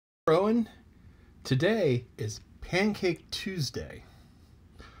Rowan. Today is Pancake Tuesday,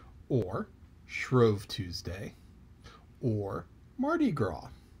 or Shrove Tuesday, or Mardi Gras.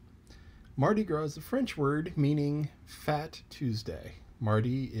 Mardi Gras is a French word meaning Fat Tuesday.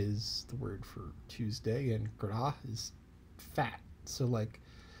 Mardi is the word for Tuesday, and gras is fat. So like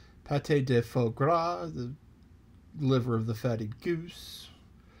pâté de foie gras, the liver of the fatted goose.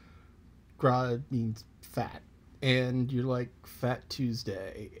 Gras means fat. And you're like, Fat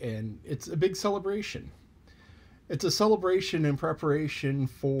Tuesday. And it's a big celebration. It's a celebration in preparation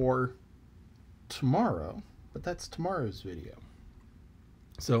for tomorrow, but that's tomorrow's video.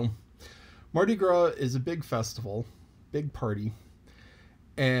 So Mardi Gras is a big festival, big party,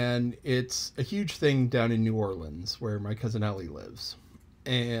 and it's a huge thing down in New Orleans where my cousin Ellie lives.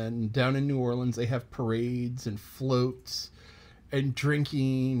 And down in New Orleans they have parades and floats and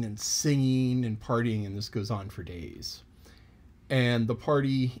drinking and singing and partying, and this goes on for days. And the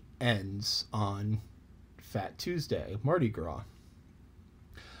party ends on Fat Tuesday, Mardi Gras.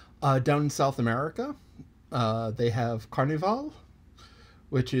 Down in South America, they have Carnival,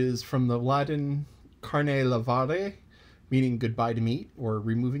 which is from the Latin carne lavare, meaning goodbye to meat or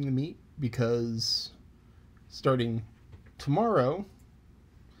removing the meat, because starting tomorrow,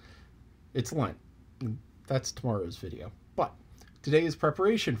 it's Lent. That's tomorrow's video. But today is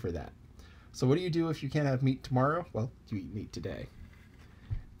preparation for that. So what do you do if you can't have meat tomorrow? Well, you eat meat today.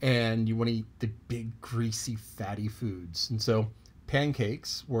 And you want to eat the big, greasy, fatty foods. And so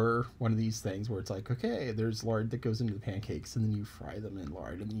pancakes were one of these things where it's like, okay, there's lard that goes into the pancakes, and then you fry them in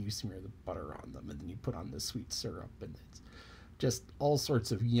lard, and then you smear the butter on them, and then you put on the sweet syrup, and it's just all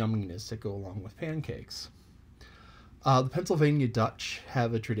sorts of yumminess that go along with pancakes. The Pennsylvania Dutch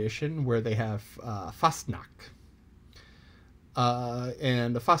have a tradition where they have Fastnacht.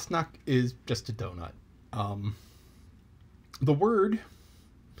 And a Fastnacht is just a donut. The word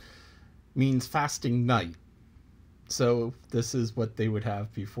means fasting night. So this is what they would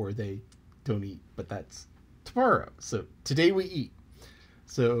have before they don't eat, but that's tomorrow. So today we eat.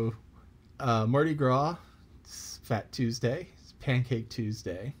 So Mardi Gras, Fat Tuesday, Pancake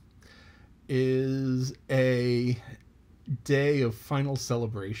Tuesday, is a day of final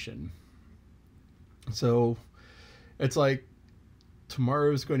celebration. So it's like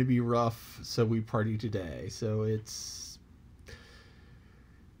tomorrow's going to be rough, so we party today. So it's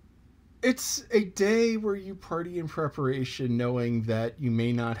a day where you party in preparation, knowing that you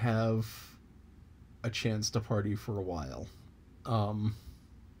may not have a chance to party for a while.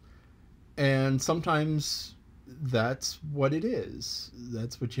 And sometimes that's what it is.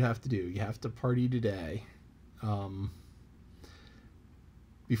 That's what you have to do. You have to party today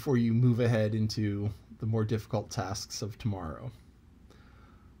before you move ahead into the more difficult tasks of tomorrow.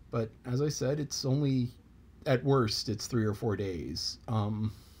 But as I said, it's only, at worst, it's 3 or 4 days.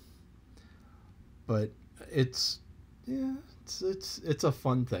 But it's a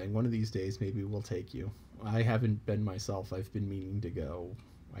fun thing. One of these days, maybe we'll take you. I haven't been myself. I've been meaning to go.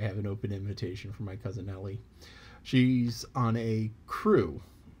 I have an open invitation from my cousin Ellie. She's on a crew.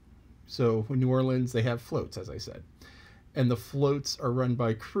 So in New Orleans, they have floats, as I said. And the floats are run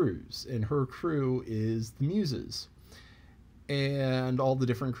by crews. And her crew is the Muses. And all the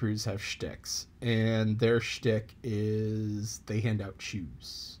different crews have shticks. And their shtick is they hand out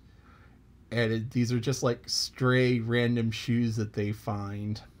shoes. And these are just like stray random shoes that they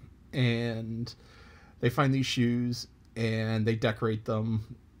find. And they find these shoes and they decorate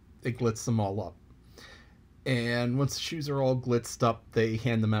them. They glitz them all up. And once the shoes are all glitzed up, they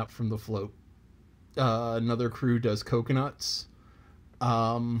hand them out from the float. Another crew does coconuts.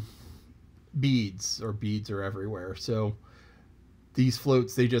 Beads are everywhere. So these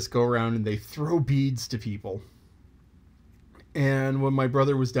floats, they just go around and they throw beads to people. And when my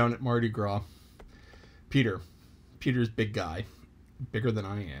brother was down at Mardi Gras, Peter's big guy, bigger than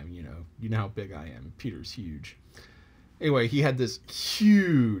I am, you know how big I am. Peter's huge. Anyway, he had this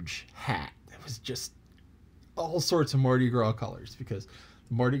huge hat that was just all sorts of Mardi Gras colors, because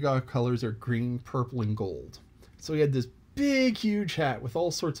the Mardi Gras colors are green, purple, and gold. So he had this big, huge hat with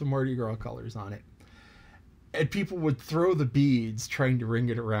all sorts of Mardi Gras colors on it. And people would throw the beads trying to ring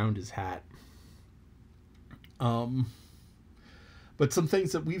it around his hat. But some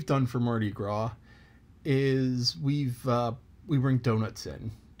things that we've done for Mardi Gras is we bring donuts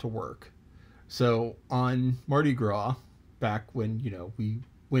in to work. So on Mardi Gras, back when, we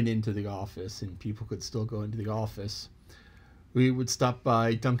went into the office and people could still go into the office, we would stop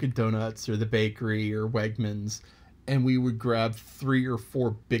by Dunkin' Donuts or the bakery or Wegmans, and we would grab 3 or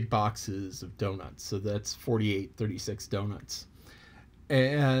 4 big boxes of donuts. So that's 48, 36 donuts.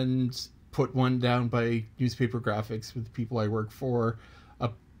 And put one down by Newspaper Graphics with the people I work for,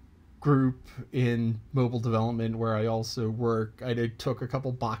 a group in mobile development where I also work, I took a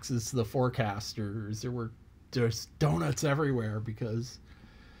couple boxes to the forecasters. There were just donuts everywhere because,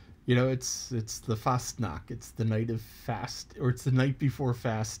 you know, it's the Fastnacht. It's the night of fast, or it's the night before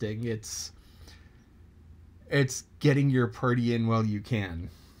fasting. It's getting your party in while you can.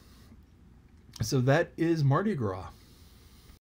 So that is Mardi Gras.